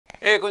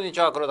こんにち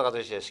は、黒田和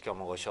良です。今日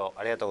もご視聴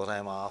ありがとうござ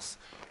います。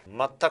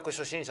全く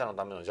初心者の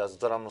ためのジャズ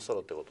ドラムソ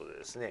ロということで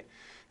ですね、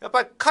やっ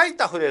ぱり書い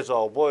たフレーズ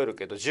は覚える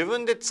けど自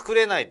分で作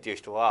れないっていう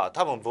人は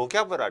多分ボキ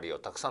ャブラリーを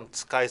たくさん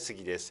使いす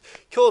ぎです。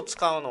今日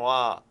使うの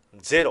は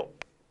0、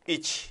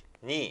1、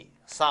2、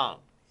3、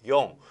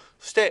4、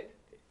そして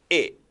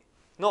A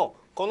の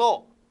こ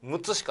の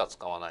6つしか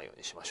使わないよう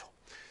にしましょう。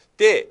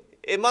で、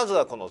まず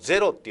はこの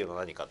0っていうの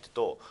は何かっていう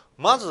と、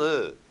ま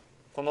ず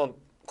こ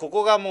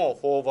こがも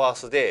う4バー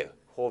スで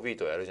4ビー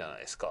トをやるじゃない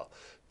ですか。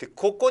で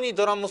ここに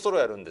ドラムソロ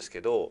やるんですけ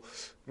ど、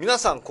皆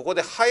さんここ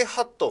でハイ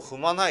ハットを踏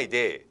まない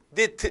で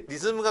リ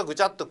ズムがぐ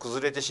ちゃっと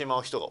崩れてしま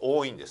う人が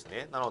多いんです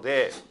ね。なの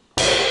で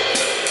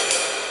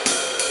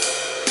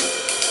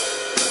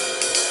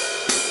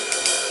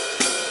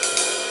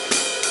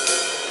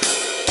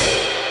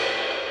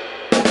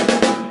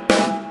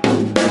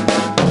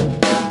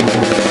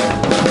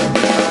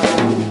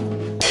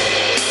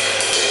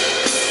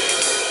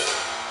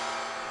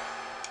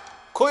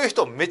こういう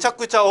人めちゃ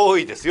くちゃ多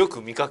いです。よく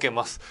見かけ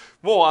ます。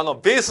も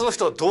うベースの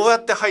人がどうや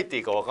って入ってい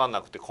いか分かん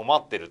なくて困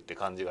ってるって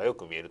感じがよ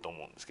く見えると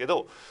思うんですけ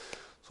ど、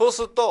そう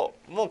すると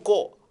もう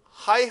こう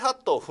ハイハ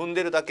ットを踏ん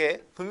でるだ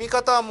け、踏み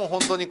方はもう本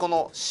当にこ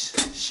の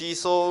シー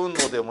ソー運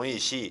動でもいい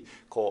し、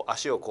こう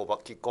足をこ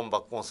うキックオンバ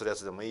ックオンするや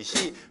つでもいい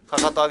し、か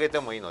かと上げて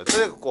もいいので、と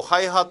にかくこう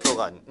ハイハット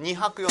が2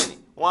拍ように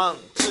ワン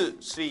ツ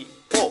ースリー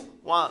フォー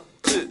ワン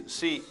ツー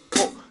スリーフ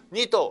ォー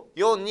2と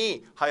4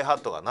にハイハ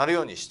ットが鳴る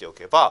ようにしてお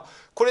けば、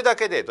これだ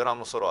けでドラ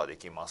ムソロはで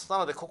きます。な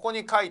のでここ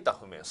に書いた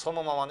譜面そ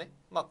のままね、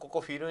こ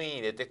こフィルイン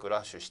入れてク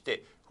ラッシュし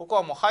て、ここ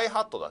はもうハイ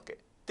ハットだけ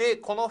で、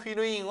このフィ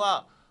ルイン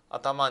は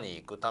頭に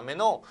行くため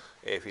の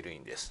フィルイ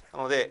ンです。な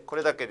のでこ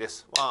れだけで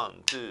す。ワ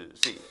ンツー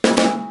スリー。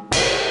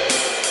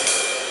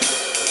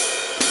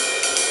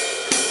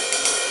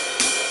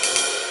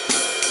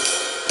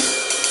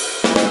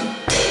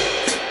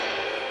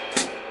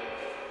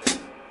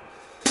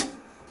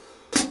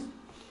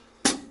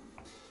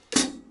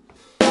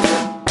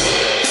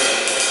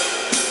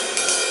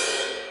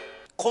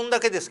こんだ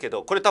けですけ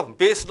ど、これ多分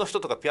ベースの人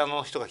とかピアノ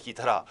の人が聞い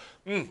たら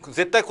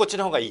絶対こっち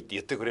の方がいいって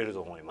言ってくれる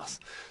と思います。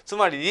つ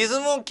まりリズ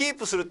ムをキー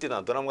プするっていうの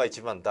はドラムが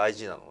一番大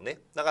事なのね。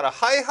だから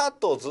ハイハッ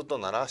トをずっと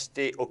鳴らし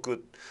てお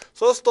く。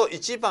そうすると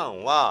1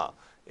番は、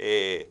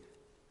手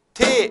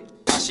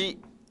足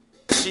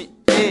足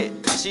手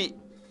足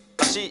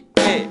足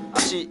手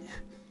足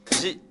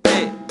足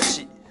手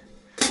足、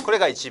これ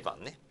が1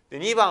番ね。で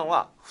2番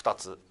は2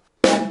つ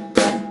3、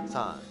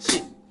4、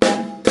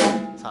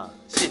3、4、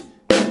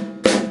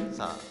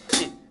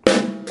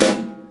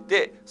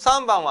で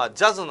3番は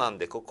ジャズなん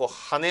でここ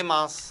跳ね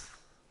ます。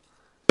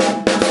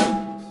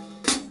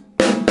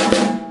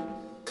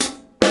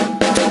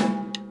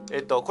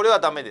これは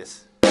ダメで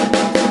す。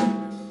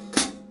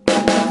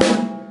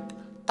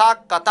タ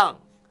ッカタン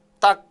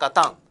タッカ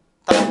タン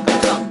タッカ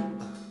タン。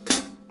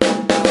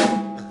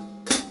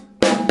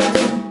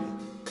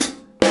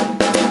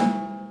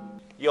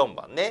4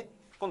番ね、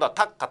今度は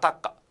タッカタ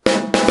ッカ。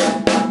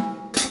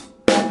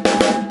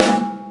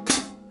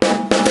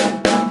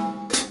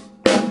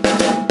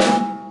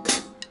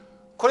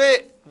こ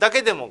れだ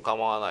けでも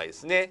構わないで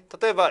すね。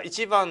例えば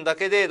1番だ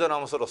けでドラ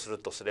ムソロする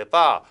とすれ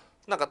ば、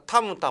なんかタ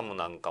ムタム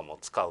なんかも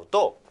使う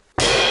と、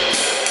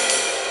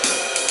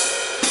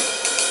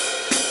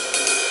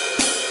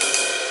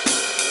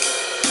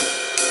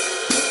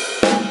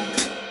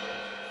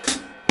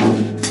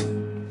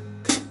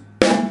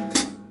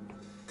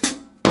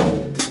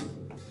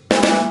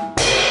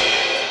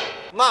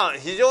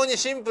非常に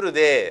シンプル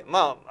で、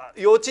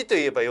幼稚と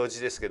いえば幼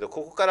稚ですけど、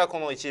ここからこ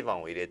の1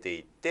番を入れて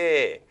いっ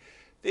て、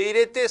で入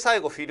れて最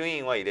後フィルイ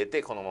ンは入れ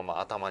てこのま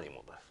ま頭に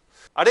戻る。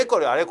あれこ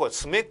れ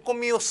詰め込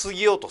みを過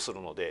ぎようとする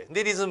ので、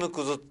リズム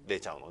崩れ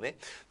ちゃうのね。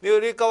で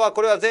よりかは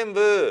これは全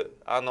部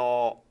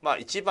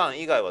1番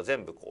以外は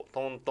全部こう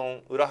トント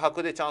ン裏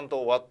拍でちゃんと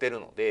終わって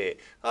るので、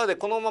なので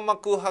このまま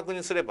空拍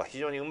にすれば非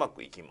常にうま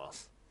くいきま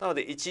す。なの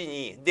で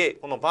1、2で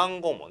この番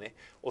号もね、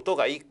音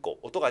が1個、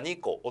音が2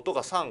個、音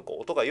が3個、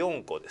音が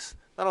4個です。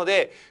なの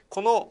で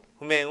この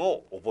譜面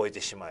を覚えて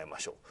しまいま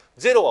しょう。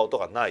0は音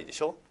がないでし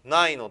ょ。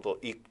ないのと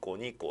1個、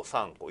2個、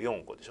3個、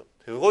4個でしょ。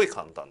すごい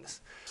簡単で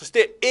す。そし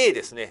て A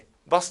ですね。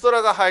バスト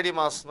ラが入り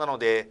ます。なの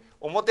で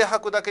表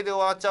拍だけで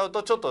終わっちゃう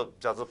とちょっと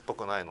ジャズっぽ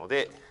くないの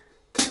で、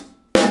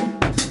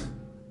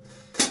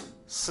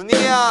スネ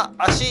ア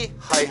足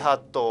ハイハッ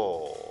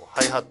ト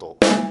ハイハット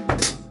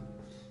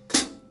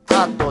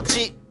タド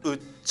チウッ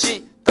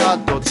チタ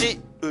ドチ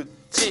ウッ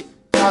チ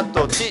タ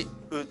ドチ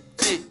ウッ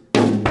チウ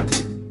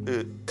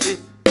ッチ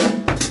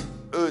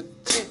ウッ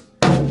チ。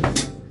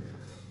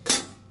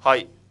は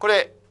い、こ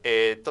れ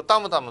タ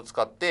ムタム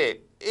使っ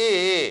て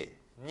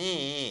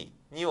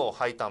A2 を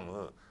ハイタ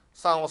ム、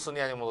3をス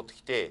ネアに戻って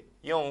きて、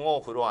4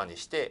をフロアに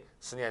して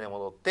スネアに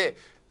戻って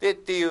でっ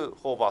ていう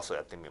4バースを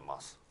やってみま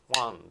す。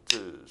ワンツ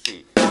ース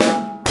リー。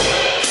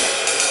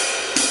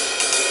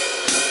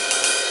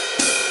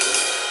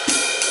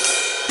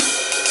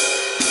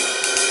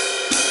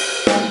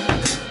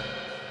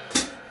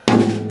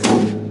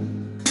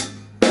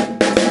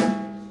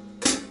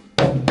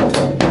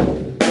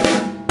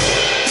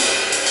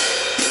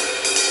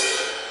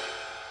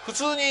普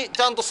通にち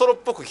ゃんとソロっ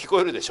ぽく聞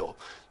こえるでしょ。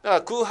だか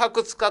ら空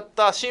拍使っ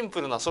たシンプ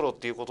ルなソロっ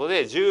ていうこと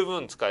で十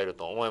分使える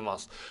と思いま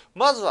す。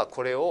まずは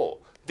これを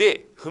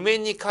譜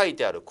面に書い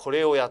てあるこ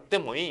れをやって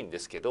もいいんで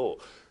すけど、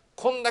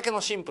こんだけ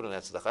のシンプルな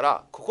やつだか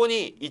らここ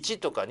に1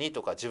とか2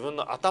とか自分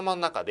の頭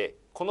の中で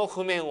この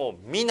譜面を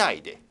見な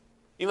いで、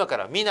今か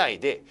ら見ない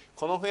で、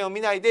この譜面を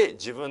見ないで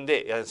自分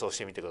で演奏し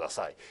てみてくだ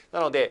さい。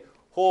なので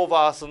4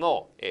バース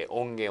の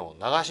音源を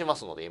流しま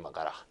すので今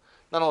から。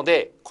なの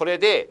でこれ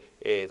で、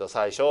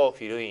最初フ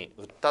ィルイン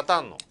ウッタ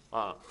タンの、こ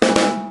こ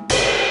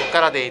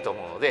からでいいと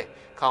思うので、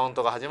カウン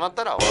トが始まっ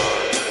たら1、2、3、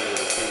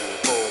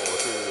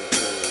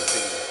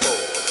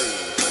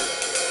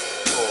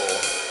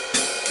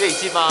4、で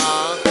1番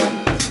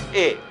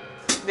A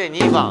で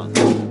2番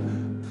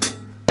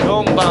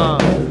4番、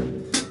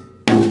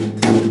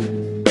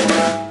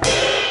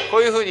こ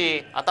ういうふう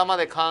に頭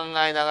で考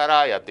えなが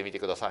らやってみて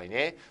ください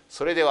ね。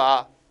それで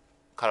は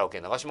カラオケ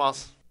流しま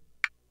す。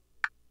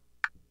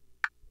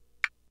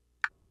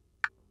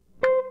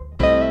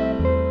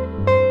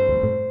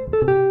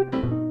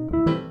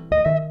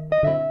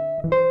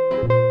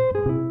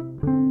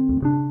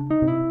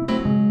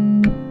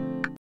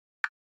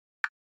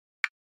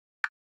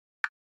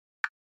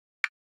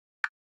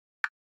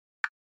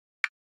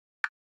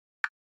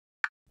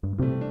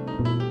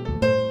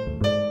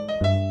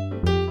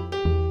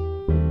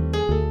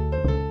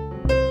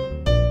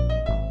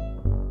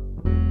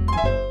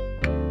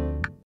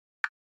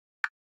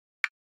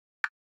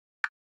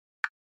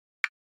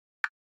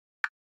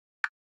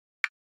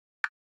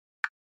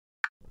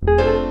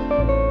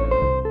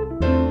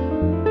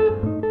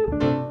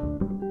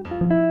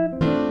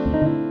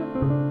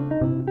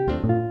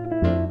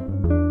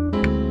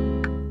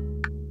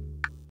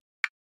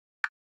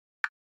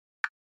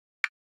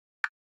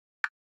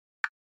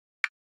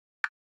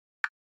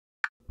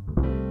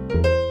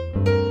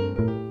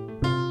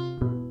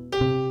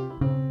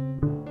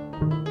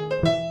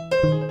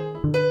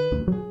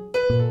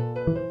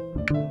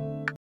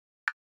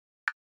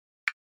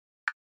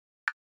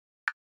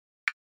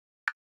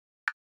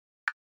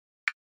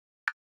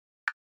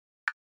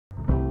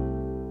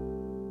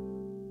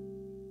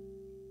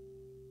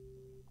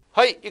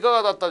はい、いか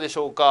がだったでし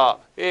ょうか。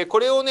こ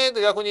れをね、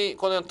逆に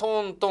この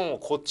トントンを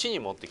こっちに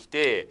持ってき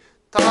て、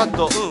タカッ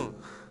とトン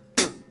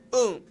ト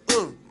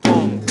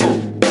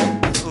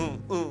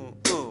ン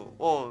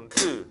オン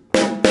ツ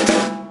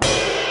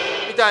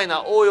ーみたい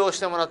な応用し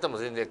てもらっても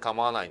全然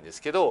構わないんで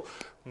すけど、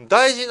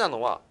大事な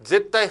のは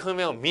絶対譜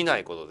面を見な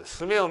いことです。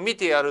譜面を見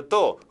てやる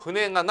と譜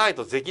面がない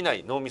とできな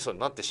い脳みそに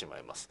なってしま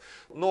います。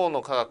脳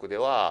の科学で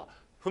は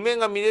譜面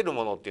が見れる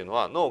ものっていうの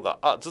は脳が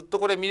ずっと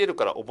これ見れる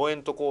から覚え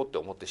んとこうって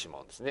思ってし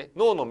まうんですね。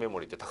脳のメモ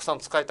リってたくさん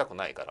使いたく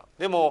ないから。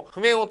でも譜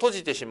面を閉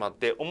じてしまっ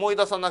て思い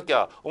出さなき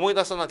ゃ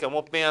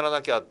もっぺんやら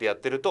なきゃってやっ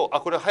てると、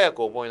これ早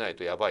く覚えない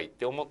とやばいっ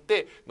て思っ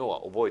て脳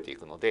は覚えてい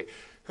くので、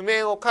譜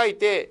面を書い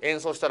て演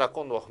奏したら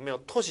今度は譜面を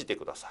閉じて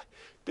ください。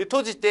で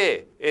閉じ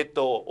て、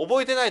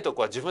覚えてないと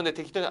こは自分で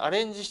適当にア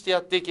レンジして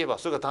やっていけば、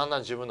それがだんだ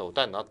ん自分の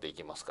歌になってい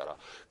きますから、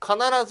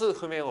必ず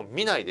譜面を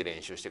見ないで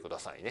練習してくだ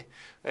さいね。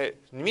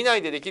見な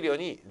いでできるよう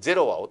に、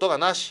0は音が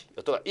なし、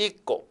音が1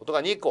個、音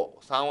が2個、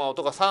3は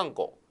音が3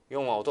個、4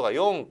は音が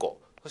4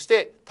個、そし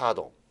てター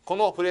ドン、こ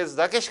のフレーズ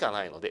だけしか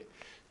ないので、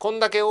こん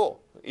だけ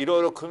をいろ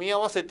いろ組み合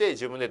わせて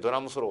自分でド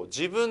ラムソロを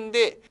自分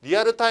でリ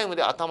アルタイム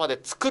で頭で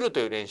作ると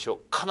いう練習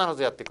を必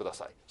ずやってくだ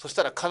さい。そし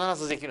たら必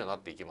ずできるようにな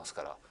っていきます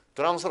から。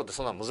ドラムソロって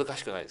そんな難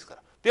しくないですか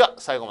ら。では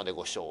最後まで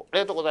ご視聴あ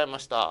りがとうございま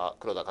した。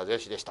黒田和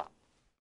義でした。